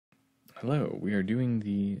Hello, we are doing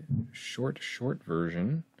the short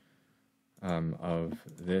version of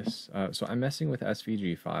this. So I'm messing with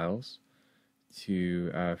SVG files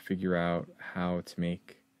to figure out how to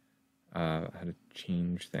make, how to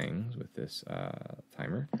change things with this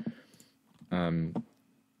timer.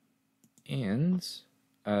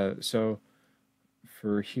 So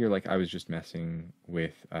for here, like I was just messing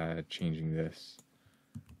with changing this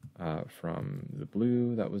from the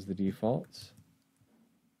blue, that was the default.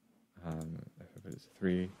 If I put it as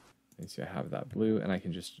 3, you see I have that blue, and I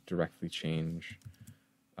can just directly change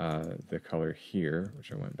the color here,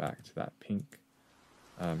 which I went back to that pink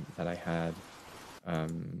that I had.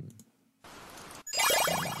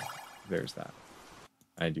 There's that.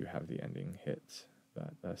 I do have the ending hit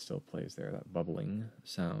that still plays there, that bubbling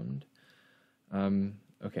sound.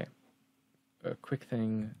 Okay, a quick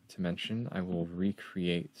thing to mention, I will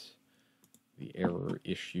recreate the error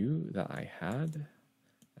issue that I had.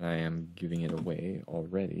 And I am giving it away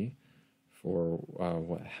already for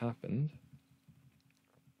what happened.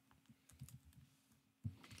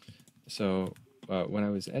 So when I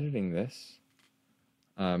was editing this,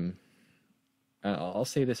 I'll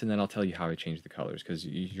say this and then I'll tell you how I changed the colors, because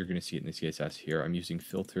you're going to see it in the CSS here. I'm using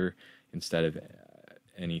filter instead of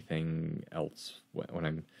anything else.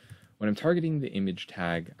 When I'm targeting the image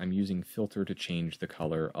tag, I'm using filter to change the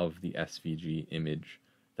color of the SVG image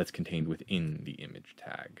that's contained within the image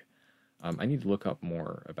tag. I need to look up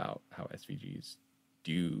more about how SVGs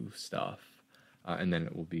do stuff, and then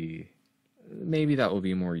it will be, maybe that will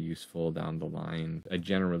be more useful down the line. I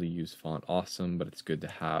generally use Font Awesome, but it's good to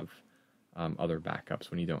have other backups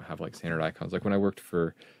when you don't have like standard icons. Like when I worked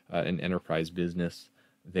for an enterprise business,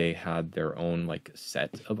 they had their own like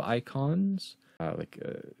set of icons, like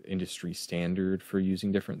industry standard for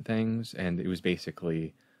using different things, and it was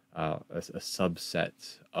basically a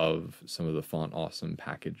subset of some of the Font Awesome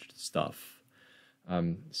packaged stuff.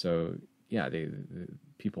 So yeah,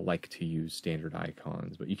 people like to use standard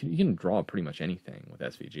icons, but you can draw pretty much anything with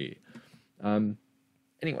SVG.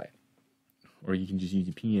 Anyway, or you can just use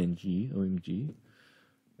a PNG, OMG,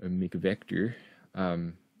 or make a vector,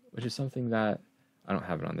 which is something that I don't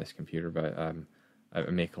have it on this computer, but I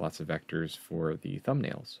make lots of vectors for the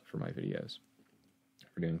thumbnails for my videos.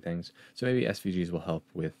 For doing things. So maybe SVGs will help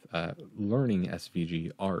with learning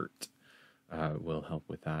SVG art, will help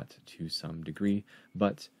with that to some degree,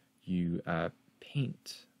 but you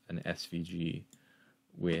paint an SVG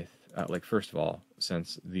with, like, first of all,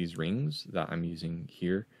 since these rings that I'm using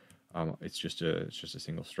here, it's just a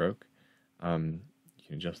single stroke, you can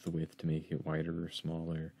adjust the width to make it wider or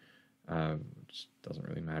smaller. Just doesn't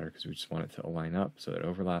really matter because we just want it to align up so it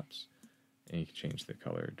overlaps. And you can change the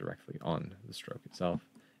color directly on the stroke itself,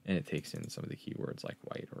 and it takes in some of the keywords like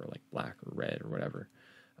white or like black or red or whatever.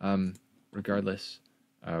 Regardless,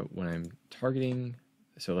 when I'm targeting,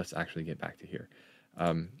 so let's actually get back to here.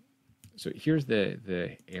 So here's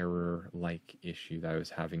the error-like issue that I was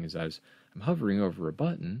having, is I'm hovering over a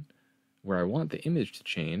button where I want the image to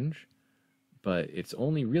change, but it's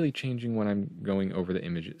only really changing when I'm going over the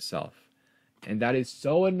image itself. And that is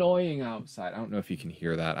so annoying outside. I don't know if you can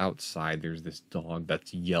hear that. Outside, there's this dog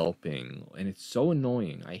that's yelping, and it's so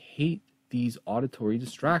annoying. I hate these auditory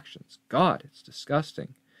distractions. God, it's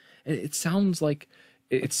disgusting. And it sounds like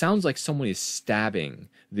someone is stabbing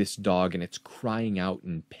this dog, and it's crying out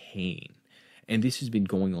in pain. And this has been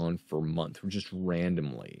going on for months, just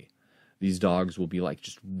randomly. These dogs will be like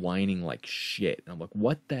just whining like shit. And I'm like,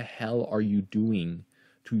 what the hell are you doing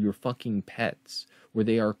to your fucking pets, where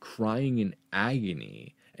they are crying in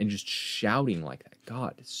agony and just shouting like that?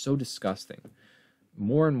 God, it's so disgusting.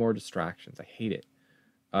 More and more distractions. I hate it.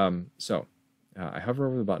 I hover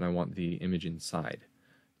over the button. I want the image inside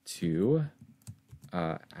to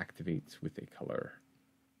activate with a color.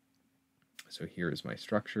 So here is my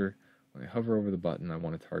structure. When I hover over the button, I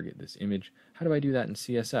want to target this image. How do I do that in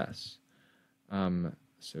CSS?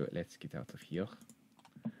 So let's get out of here.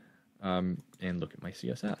 And look at my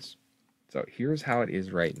CSS. So here's how it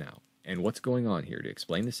is right now. And what's going on here, to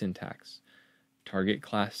explain the syntax: target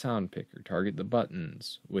class sound picker, target the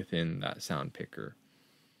buttons within that sound picker.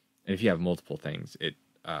 And if you have multiple things, it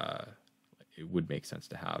would make sense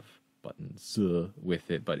to have buttons with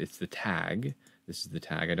it, but it's the tag. This is the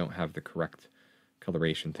tag. I don't have the correct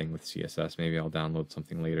coloration thing with CSS. Maybe I'll download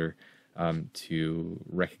something later to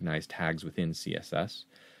recognize tags within CSS.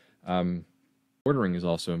 Ordering is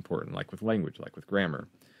also important, like with language, like with grammar.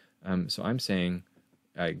 So I'm saying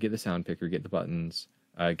get the sound picker, get the buttons,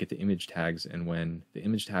 get the image tags, and when the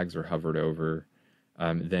image tags are hovered over,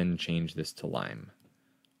 then change this to lime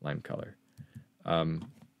color.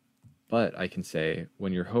 But I can say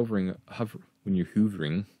when you're hovering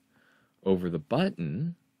over the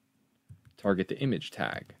button, target the image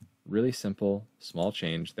tag. Really simple, small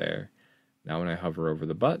change there. Now when I hover over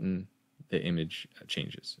the button, the image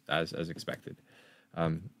changes as expected.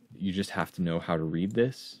 You just have to know how to read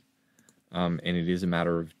this. And it is a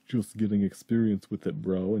matter of just getting experience with it,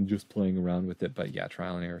 bro, and just playing around with it. But yeah,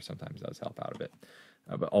 trial and error sometimes does help out a bit.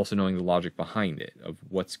 But also knowing the logic behind it, of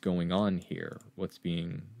what's going on here, what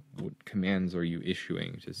commands are you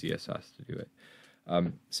issuing to CSS to do it.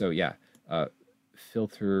 So yeah,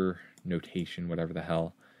 filter notation, whatever the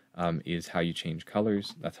hell, is how you change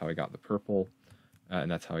colors. That's how I got the purple, and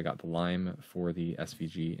that's how I got the lime for the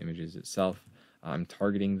SVG images itself. I'm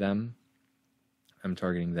targeting them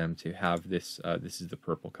to have this, this is the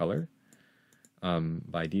purple color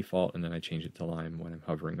by default, and then I change it to lime when I'm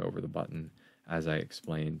hovering over the button, as I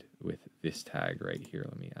explained with this tag right here.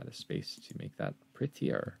 Let me add a space to make that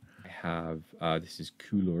prettier. I have, this is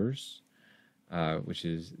Coolors, this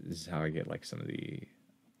is how I get like some of the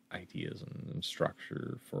ideas and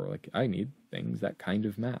structure for, like, I need things that kind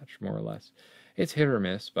of match, more or less. It's hit or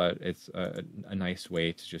miss, but it's a nice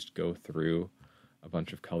way to just go through a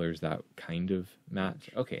bunch of colors that kind of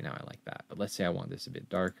match. Okay, now I like that. But let's say I want this a bit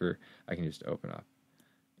darker. I can just open up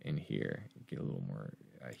in here, get a little more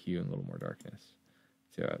hue and a little more darkness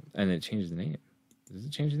to it. And it changes the name. Does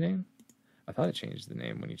it change the name? I thought it changed the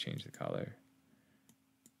name when you change the color.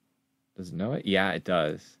 Does it know it? Yeah, it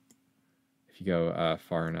does. If you go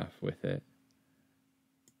far enough with it.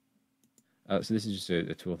 So this is just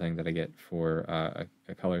a tool thing that I get for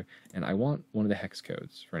a color, and I want one of the hex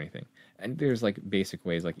codes for anything. And there's like basic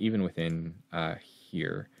ways, like even within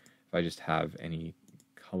here, if I just have any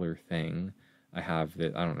color thing, I have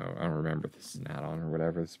that, I don't know, I don't remember if this is an add-on or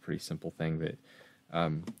whatever. It's a pretty simple thing that I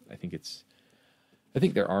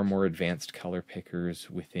think there are more advanced color pickers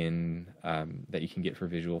within that you can get for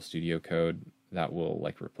Visual Studio Code that will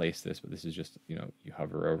like replace this, but this is just, you know, you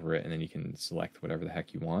hover over it and then you can select whatever the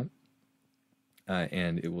heck you want.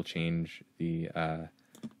 And it will change the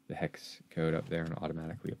hex code up there and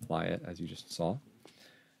automatically apply it, as you just saw.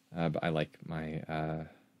 But I like my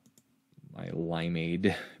my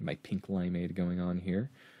limeade, my pink limeade going on here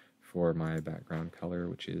for my background color,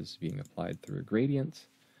 which is being applied through a gradient,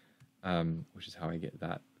 which is how I get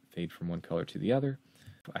that fade from one color to the other.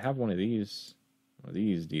 I have one of these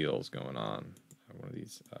deals going on. I have one of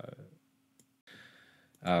these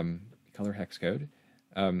color hex code,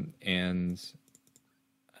 and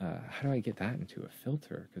how do I get that into a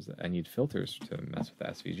filter? Because I need filters to mess with the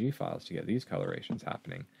SVG files to get these colorations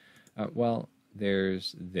happening. Well,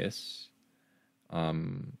 there's this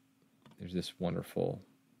wonderful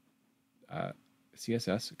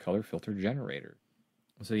CSS color filter generator.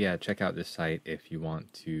 So yeah, check out this site if you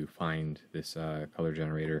want to find this color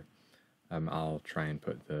generator. I'll try and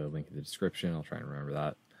put the link in the description. I'll try and remember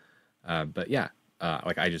that. But yeah,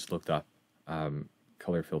 like I just looked up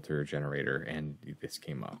color filter generator, and this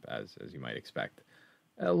came up as you might expect.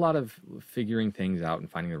 A lot of figuring things out and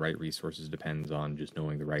finding the right resources depends on just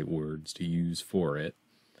knowing the right words to use for it.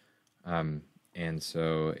 And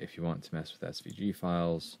so if you want to mess with SVG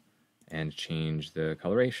files and change the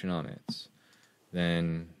coloration on it,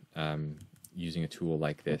 then using a tool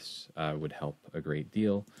like this would help a great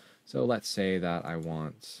deal. So let's say that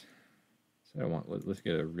let's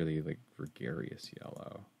get a really like gregarious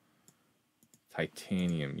yellow.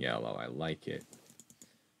 Titanium yellow, I like it.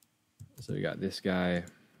 So we got this guy.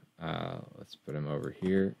 Let's put him over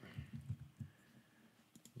here.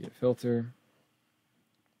 Get filter.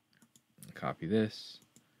 Copy this.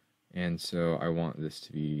 And so I want this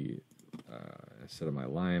to be, instead of my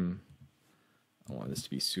lime, I want this to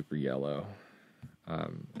be super yellow.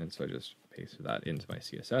 And so I just pasted that into my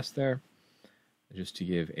CSS there, just to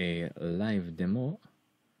give a live demo.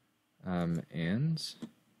 And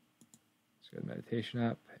go to meditation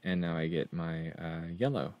app, and now I get my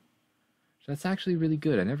yellow. So that's actually really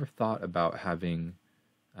good. I never thought about having,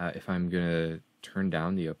 if I'm going to turn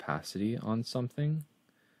down the opacity on something,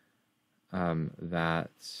 that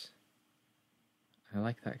I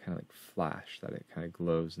like that kind of like flash, that it kind of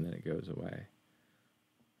glows and then it goes away.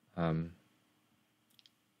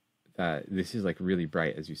 That this is like really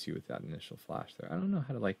bright, as you see with that initial flash there. I don't know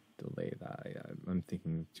how to like delay that. I'm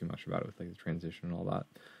thinking too much about it with like the transition and all that.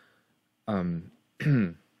 I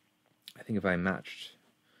think if I matched,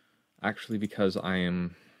 actually, because I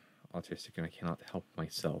am autistic and I cannot help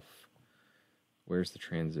myself, where's the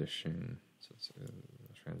transition? So it's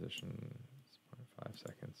transition, 0.5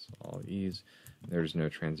 seconds, all ease. There's no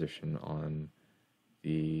transition on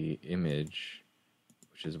the image,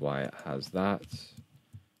 which is why it has that.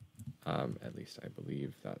 At least I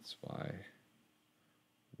believe that's why.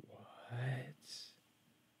 What?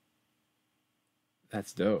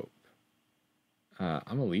 That's dope. I'm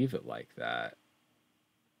gonna leave it like that,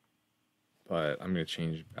 but I'm gonna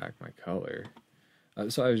change back my color.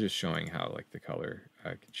 So I was just showing how like the color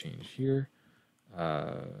could change here.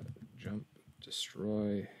 Jump,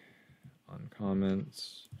 destroy, on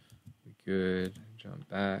comments, we good, jump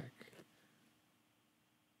back.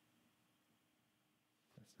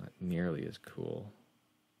 That's not nearly as cool.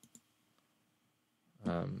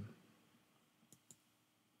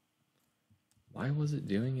 Why was it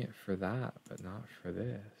doing it for that, but not for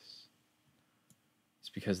this? It's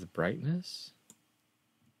because the brightness?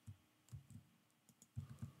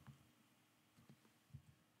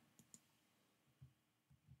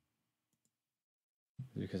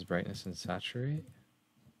 Because brightness and saturate?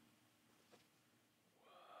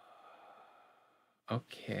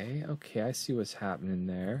 Okay, I see what's happening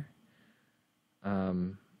there.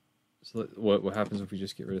 So what happens if we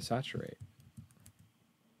just get rid of saturate?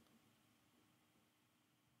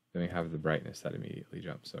 Then we have the brightness that immediately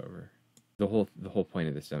jumps over. The whole point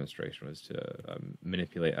of this demonstration was to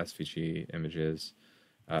manipulate SVG images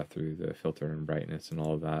through the filter and brightness and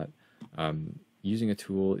all of that. Using a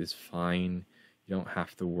tool is fine. You don't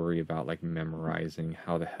have to worry about like memorizing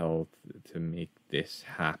how the hell to make this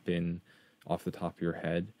happen off the top of your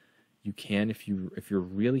head. You can if you're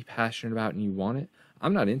really passionate about it and you want it.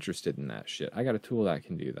 I'm not interested in that shit. I got a tool that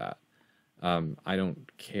can do that. I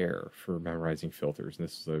don't care for memorizing filters, and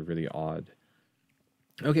this is a really odd.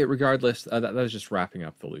 Okay, regardless, that was just wrapping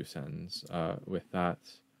up the loose ends with that.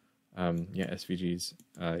 Yeah, SVGs,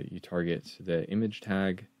 you target the image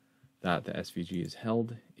tag that the SVG is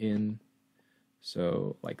held in.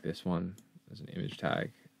 So, like this one is an image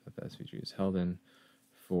tag that the SVG is held in.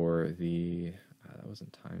 For the, that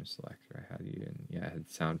wasn't time selector, I had you in, yeah, I had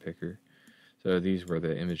sound picker. So these were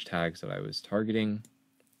the image tags that I was targeting.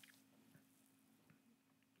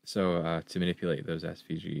 So to manipulate those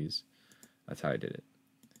SVGs, that's how I did it,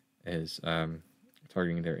 is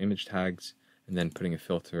targeting their image tags and then putting a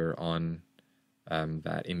filter on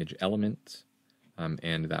that image element,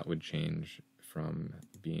 and that would change from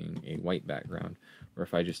being a white background. Or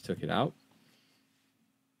if I just took it out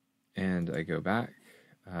and I go back,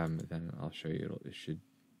 then I'll show you it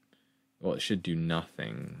should do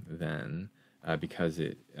nothing then, because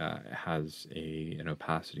it has an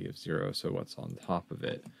opacity of 0, so what's on top of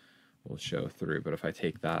it will show through. But if I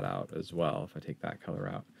take that out as well, if I take that color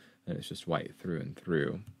out, then it's just white through and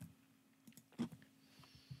through.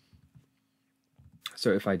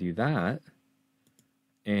 So if I do that,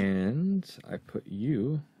 and I put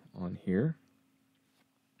you on here,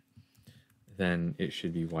 then it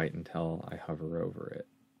should be white until I hover over it.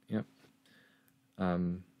 Yep.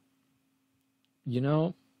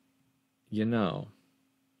 You know,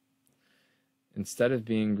 instead of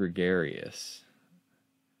being gregarious,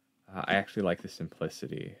 I actually like the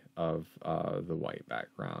simplicity of the white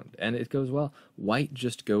background. And it goes well. White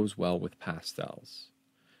just goes well with pastels.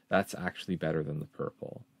 That's actually better than the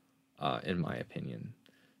purple, in my opinion.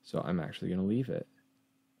 So I'm actually going to leave it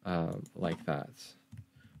like that.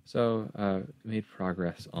 So made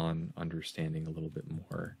progress on understanding a little bit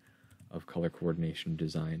more of color coordination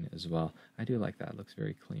design as well. I do like that. It looks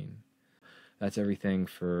very clean. That's everything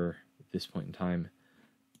for this point in time.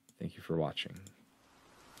 Thank you for watching.